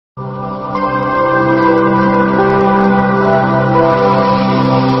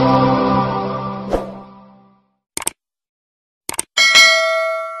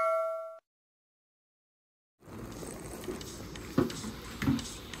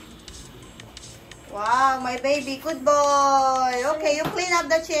Wow, my baby, good boy. Okay, you clean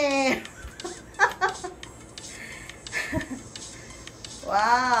up the chair.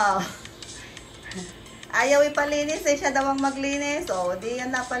 Wow. Ayaw ipalinis eh, siya daw ang maglinis. Oh, di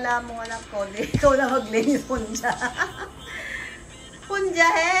yan na pala mo anak ko. Di ikaw na maglinis, punja. Punja,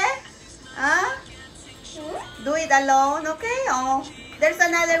 eh? Huh? Do it alone, okay? Oh, there's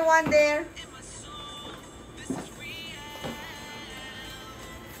another one there.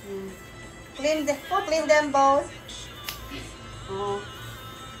 Clean them both. Oh.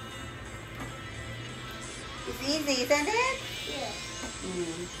 It's easy, isn't it? Yeah.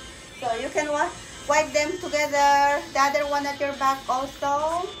 So you can wipe them together. The other one at your back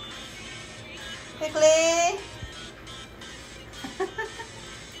also. Quickly.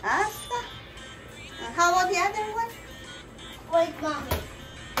 Asa. How about the other one? Wait, mommy.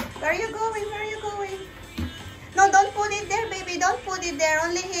 Where are you going? Where are you going? No, don't put it there, baby. Don't put it there.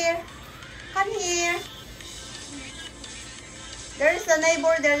 Only here. Come here. There's the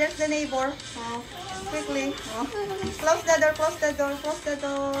neighbor there. There's the neighbor. Oh, quickly. Oh. Close the door. Close the door. Close the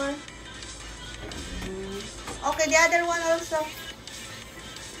door. Okay, the other one also.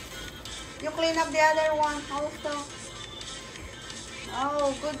 You clean up the other one also.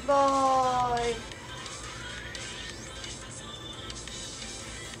 Oh, good boy.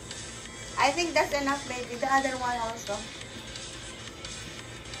 I think that's enough, baby. The other one also.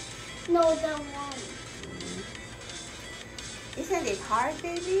 No, that one. Isn't it hard,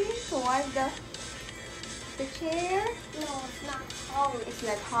 baby, to wipe the chair? No, it's not hard. It's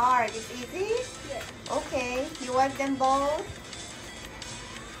not hard. It's easy? Yeah. Okay. You wipe them both.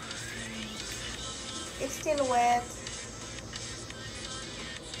 It's still wet.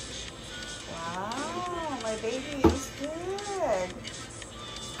 Wow, my baby is good.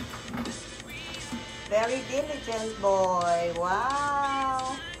 Very diligent boy.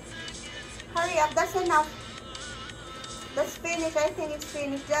 Wow. Hurry up. That's enough. That's finished. I think it's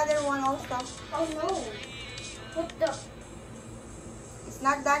finished. The other one also. Oh no. What the? It's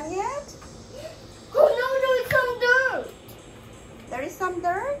not done yet? Oh no, there's some dirt. There is some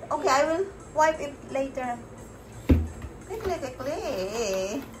dirt? Okay, I will wipe it later. Quickly,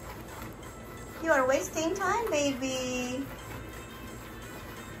 quickly. You are wasting time, baby.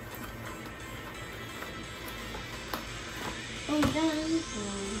 I'm done.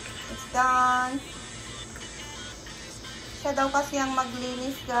 It's done. Siya daw kasi ang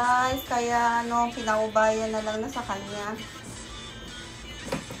maglinis, guys. Kaya, pinaubayan na lang na sa kanya.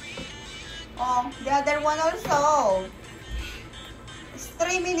 Oh, the other one also. It's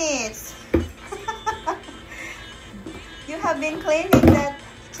 3 minutes. You have been cleaning that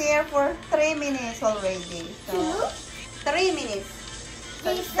chair for 3 minutes already. So, 3 minutes.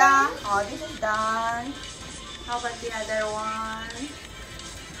 So, it's done. Oh, this is done. How about the other one?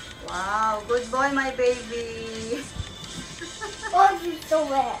 Wow, good boy, my baby. Oh, it's so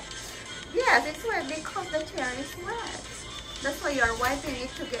wet. Yes, it's wet because the chair is wet. That's why you are wiping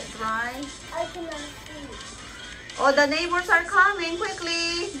it to get dry. I cannot see. Oh, the neighbors are coming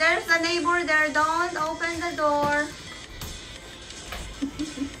quickly. There's the neighbor there. Don't open the door.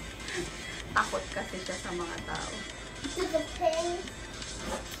 Takot kasi siya sa mga tao. To the paint.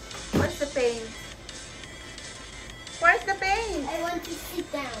 Where's the paint? Where's the paint? I want to sit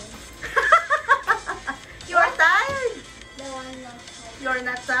down. You are tired. No, I'm not tired. You're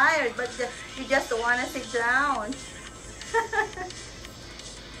not tired, but you just want to sit down.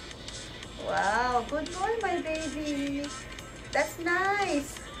 Wow, good boy, my baby. That's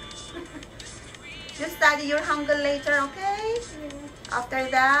nice. You study your Hangeul later, okay? Yeah.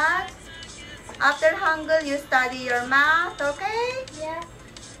 After Hangeul, you study your math, okay? Yeah.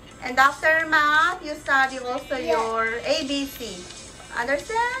 And after math, you study also Yeah. your ABC.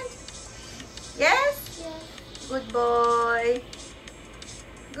 Understand? Yes? Yeah. Good boy.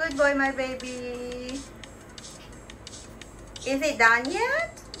 Good boy, my baby. Is it done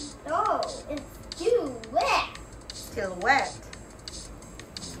yet? No, it's too wet. Still wet.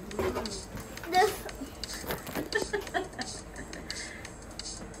 This.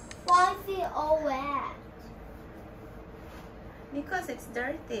 Why is it all wet? Because it's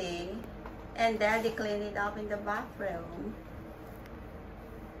dirty. And Daddy cleaned it up in the bathroom.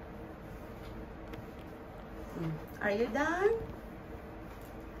 Are you done?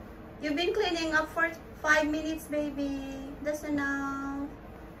 You've been cleaning up for 5 minutes, baby. That's enough.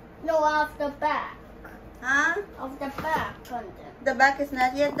 No, off the back. Huh? Of the back. The back is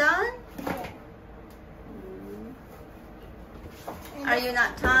not yet done? Yeah. Are you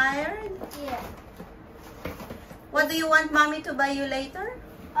not tired? Yeah. What do you want mommy to buy you later?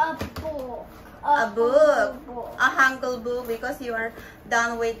 A book. A book. book. A Hangeul book because you are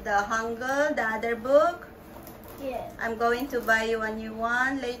done with the Hangeul, the other book. Yes. I'm going to buy you a new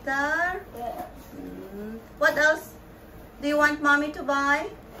one later. Yes. What else do you want mommy to buy?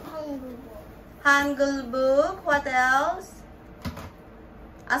 Hangeul book. Hangeul book. What else?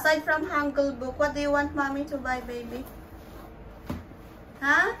 Aside from Hangeul book, what do you want mommy to buy, baby?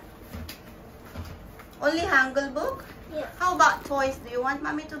 Huh? Only Hangeul book? Yes. How about toys? Do you want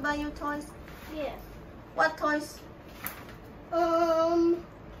mommy to buy you toys? Yes. What toys?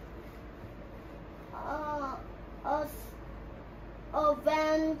 A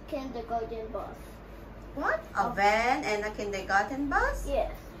van kindergarten bus. What? A van and a kindergarten bus?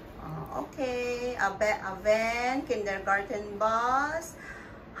 Yes. Okay. A van, kindergarten bus,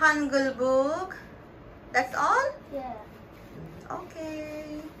 Hangeul book. That's all? Yeah.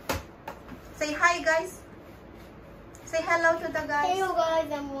 Okay. Say hi, guys. Say hello to the guys. Hey you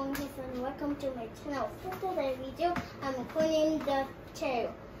guys, I'm Monkey and welcome to my channel. For today's video, I'm cleaning the chair.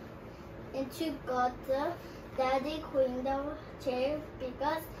 And she got the daddy clean the chair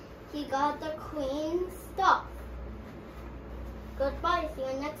because he got the clean stuff. Goodbye. See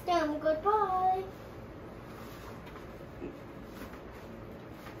you next time. Goodbye.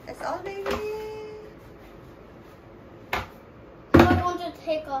 That's all, baby. I want to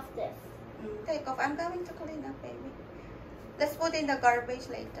take off this. Take off. I'm going to clean up, baby. Let's put in the garbage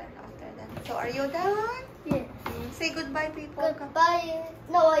later after that. So, are you done? Yes. Say goodbye, people. Goodbye.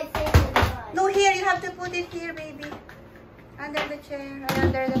 No, I say goodbye. No, here. You have to put it here, baby. Under the chair,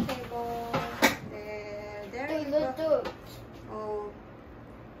 under the table. There. There you Do the go. dirt. Oh.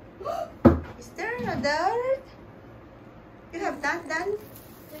 Is there a dirt? You have not done?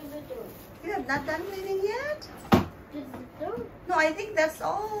 Do the dirt. You have not done cleaning yet? Do the dirt. No, I think that's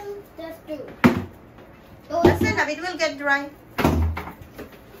all. That's dirt. That's enough. It will get dry.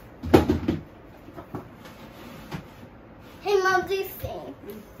 Hey mom, this thing.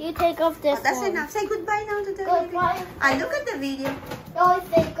 You take off this That's one. enough. Say goodbye now to the Goodbye. video. I look at the video. No,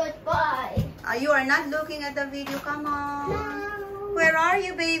 say goodbye. You are not looking at the video. Come on. No. Where are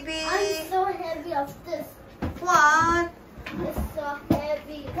you, baby? I'm so heavy of this. What? It's so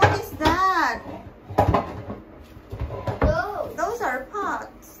heavy. What is that? Go. Those are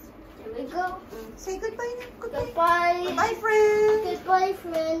pots. Here we go. Say goodbye now. Goodbye. Goodbye. Goodbye, friend. Goodbye,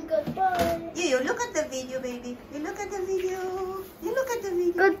 friend. Goodbye. You look at the video, baby. You look at the video. You look at the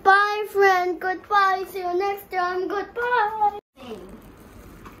video. Goodbye, friend. Goodbye. See you next time. Goodbye.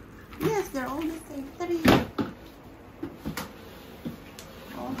 Yes, they're all the same. 3.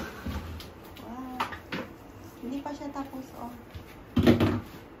 Oh. Wow. Hindi pa siya tapos, oh.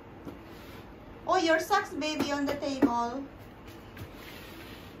 Oh, your socks, baby, on the table.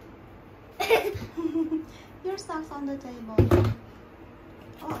 Your socks on the table.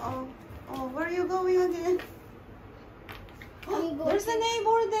 Uh-oh. Oh, where are you going again? There's a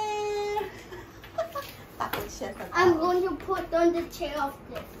neighbor there. Takot siya sa I'm tao. going to put on the chair of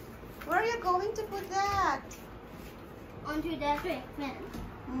this. Where are you going to put that? Onto the electric fan.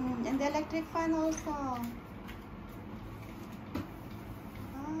 And the electric fan also.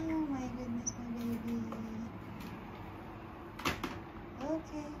 Oh my goodness, my baby.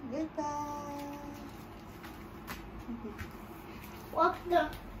 Okay, goodbye. What the?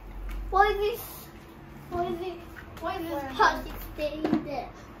 Why this pot is staying there?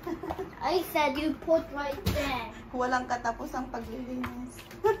 I said you put right there. Walang katapos ang paglilinis.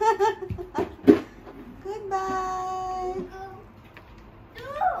 Goodbye.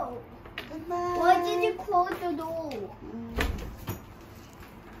 No. Goodbye. Why did you close the door?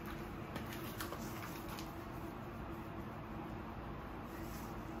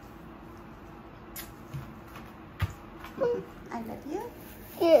 I love you.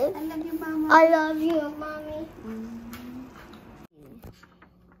 Yes. I love you, Mama. I love you, mommy.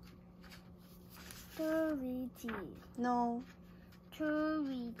 No.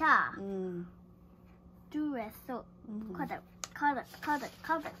 Churita. Mm. Duresso. Mhm. Color.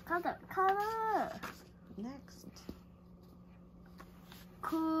 Next.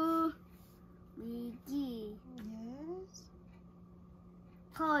 Kurigi. Yes.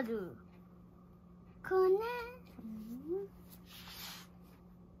 Koru. Kune. Mhm.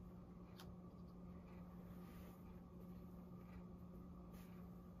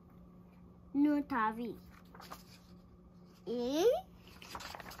 Nutavi. E.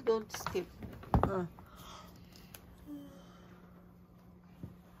 Don't skip.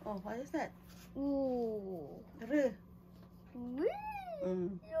 Oh, what is that? Ooh. R.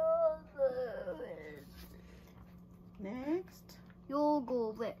 Mm. Next.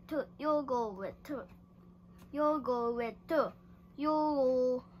 Yogo with two. Yogo with two. Yogo with two.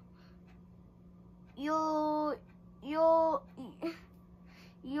 Yogo.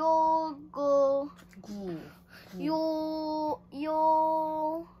 요거 구.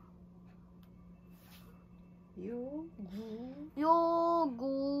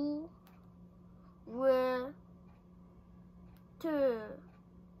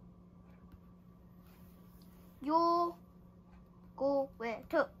 요구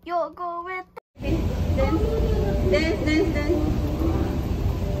웨트 요거 웨트 Dance.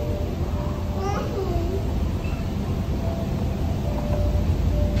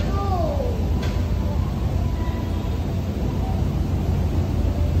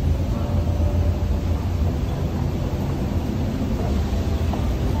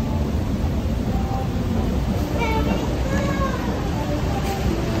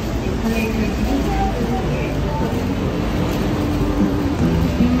 Play